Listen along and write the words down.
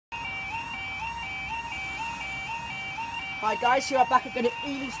Hi guys, you are back again at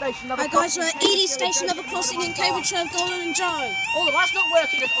Ely Station Level Hi guys, we're at Ely Station Level Crossing in Cambridgeshire, Golden and Joe. Oh, the light's not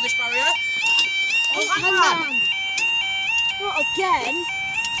working on this barrier. Oh, hang on. Not again.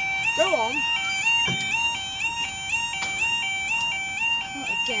 Go on. Not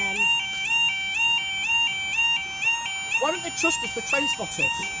again. Why don't they trust us for train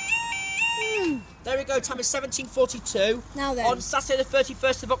spotters? There we go, time is 17:42. Now then. On Saturday the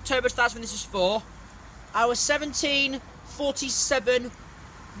 31st of October 2000, this is for our 17:47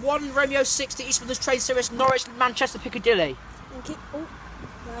 1 Romeo 60 East Midlands train service, Norwich, Manchester, Piccadilly. Thank you. Oh,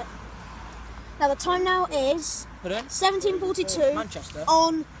 right. Now the time now is 17:42 Manchester.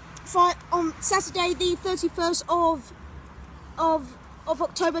 on Saturday the 31st of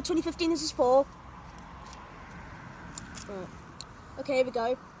October 2015. This is for. Right. Okay, here we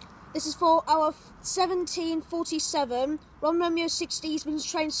go. This is for our 17:47 1 Romeo 60 East Midlands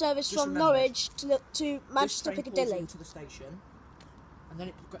train service from Norwich to Manchester, Piccadilly. To the station, and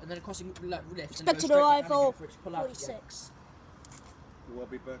then crossing lift. Expected arrival 46. We'll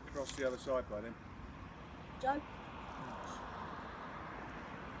be back across the other side by then. Joe?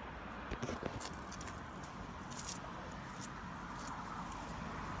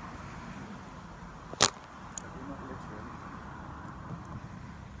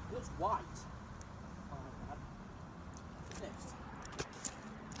 It looks white. Oh my god. Next.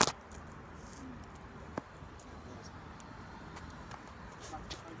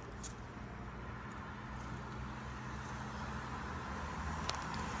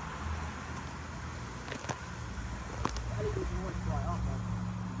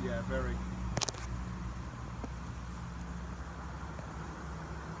 Yeah, very.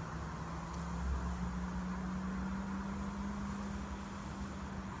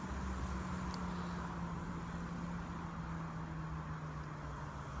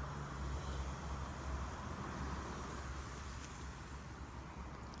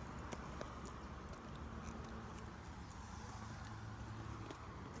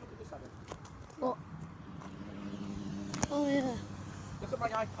 What? Oh yeah. Look at my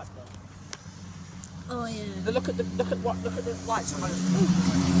iPad there. Oh yeah. Look at the lights on my.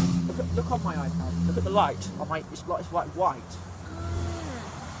 Look on my iPad. Look at the light on my. It's like white.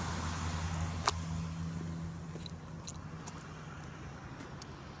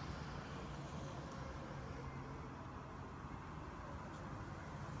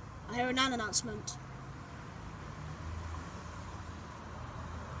 I hear an announcement.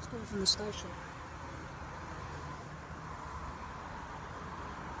 It's coming from the station.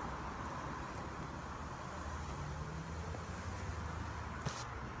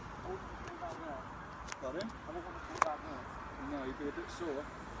 Pardon? No, you'd be a bit sore.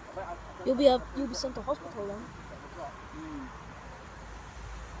 You'll be sent to hospital then.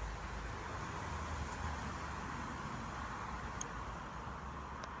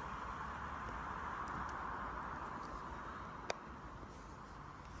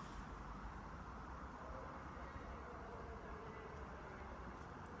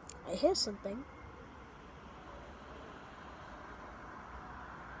 I hear something.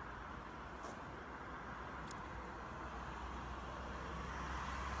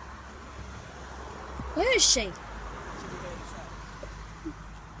 Where is she?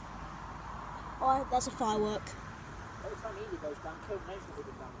 Oh, that's a firework. Every time Ely goes down, Copenhagen will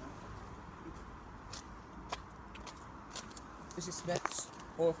go down there. This is Smith's,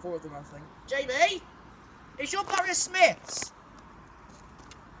 or 4 of them, I think. Jamie, is your barrier Smith's?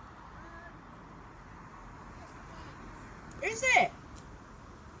 Is it?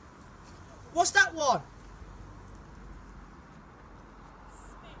 What's that one?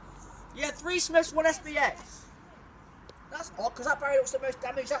 Yeah, 3 Smiths, 1 SBX. That's odd, because that barrier looks the most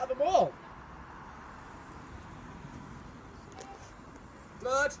damaged out of them all.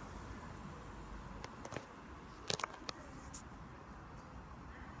 Good.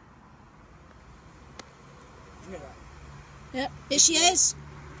 Did you hear that? Yep, here she is.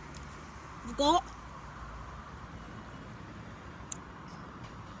 We've got.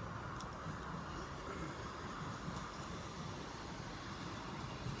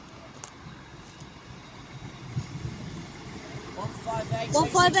 One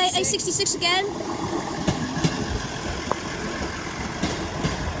 158 A66 again.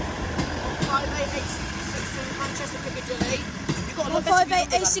 158 A66 to Manchester, Piccadilly. You've got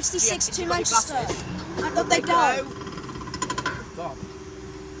 158 A66 to Manchester. And up they go. God.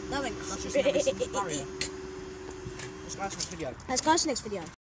 Now then, That's just another barrier. Let's go to the next video. Let's go to the next video.